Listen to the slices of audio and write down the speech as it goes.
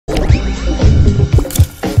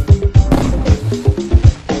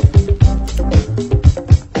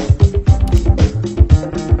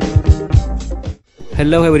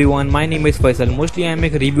Hello everyone, my name is Faisal. Mostly I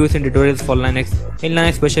make reviews and tutorials for Linux, in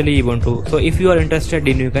Linux especially Ubuntu. So if you are interested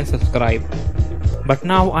then you can subscribe. But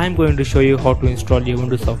now I am going to show you how to install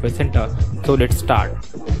Ubuntu Software Center. So let's start.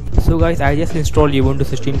 So guys, I just installed Ubuntu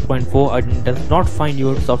 16.4 and it does not find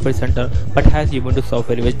Ubuntu Software Center but has Ubuntu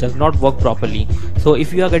software which does not work properly. So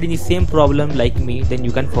if you are getting the same problem like me, then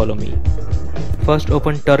you can follow me. First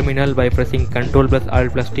open terminal by pressing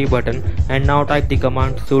Ctrl+Alt+T button and now type the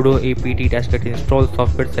command sudo apt-get install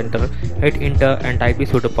software center, hit enter and type the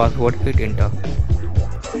sudo password, hit enter.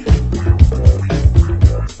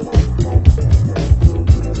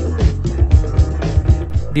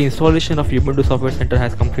 The installation of Ubuntu Software Center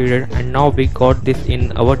has completed and now we got this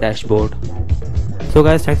in our dashboard. So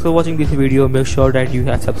guys, thanks for watching this video. Make sure that you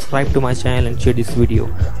have subscribed to my channel and share this video.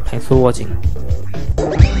 Thanks for watching.